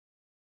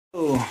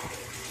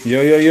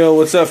Yo,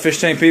 what's up, fish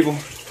tank people?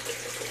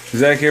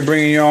 Zach here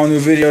bringing you all a new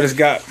video. Just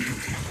got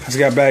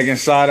back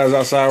inside. I was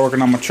outside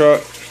working on my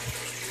truck.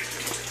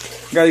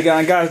 Got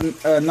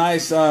a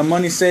nice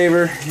money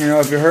saver. You know,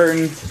 if you're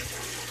hurting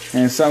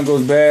and something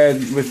goes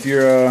bad with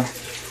your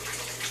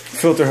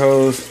filter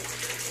hose,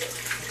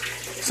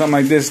 something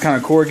like this, kind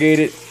of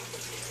corrugated.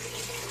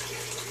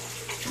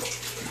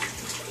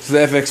 It's the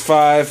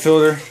Fx5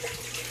 filter.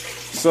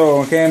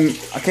 So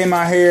I came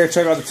out here,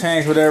 check out the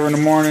tanks, whatever, in the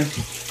morning.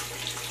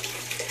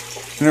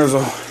 And there was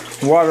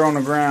a water on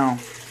the ground.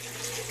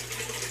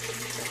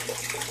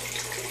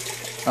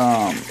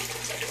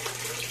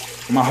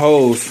 My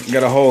hose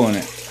got a hole in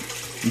it.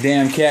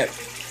 Damn cat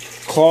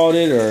clawed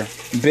it or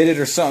bit it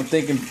or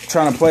something,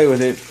 trying to play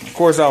with it. Of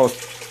course, I was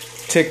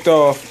ticked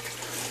off.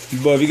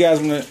 But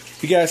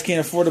if you guys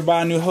can't afford to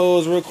buy a new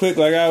hose real quick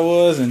like I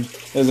was, and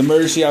there's an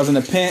emergency, I was in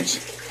a pinch,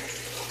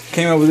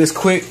 came up with this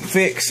quick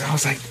fix. I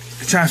was like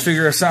trying to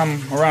figure out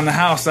something around the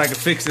house that I could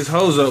fix this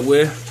hose up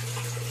with.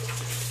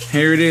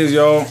 Here it is,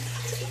 y'all.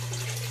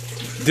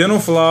 Dental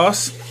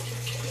floss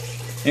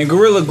and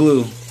Gorilla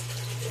Glue.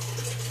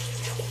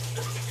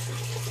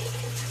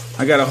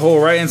 I got a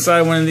hole right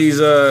inside one of these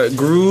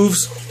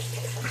grooves.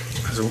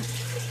 So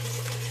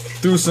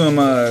threw some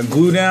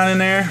glue down in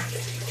there,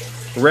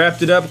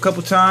 wrapped it up a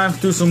couple times,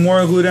 threw some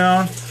more glue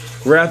down,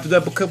 wrapped it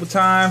up a couple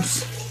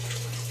times,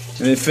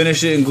 and then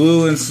finished it in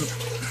glue and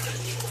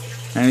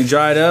it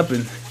dried up,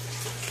 and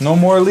no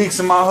more leaks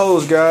in my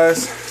hose,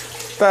 guys.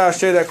 Thought I'd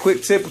share that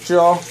quick tip with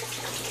y'all.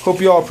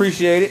 Hope y'all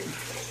appreciate it.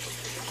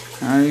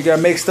 You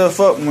gotta make stuff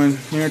up when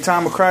you're in a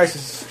time of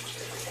crisis.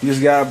 You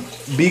just gotta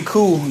be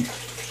cool.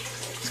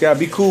 Just gotta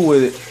be cool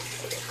with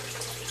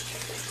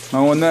it.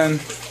 No one nothing.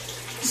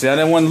 See, I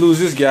didn't want to lose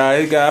this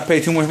guy. I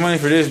paid too much money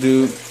for this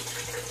dude.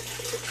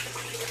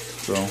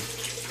 So,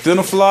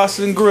 dental floss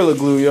and Gorilla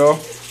Glue, y'all.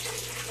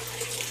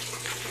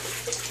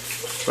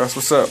 That's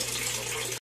what's up.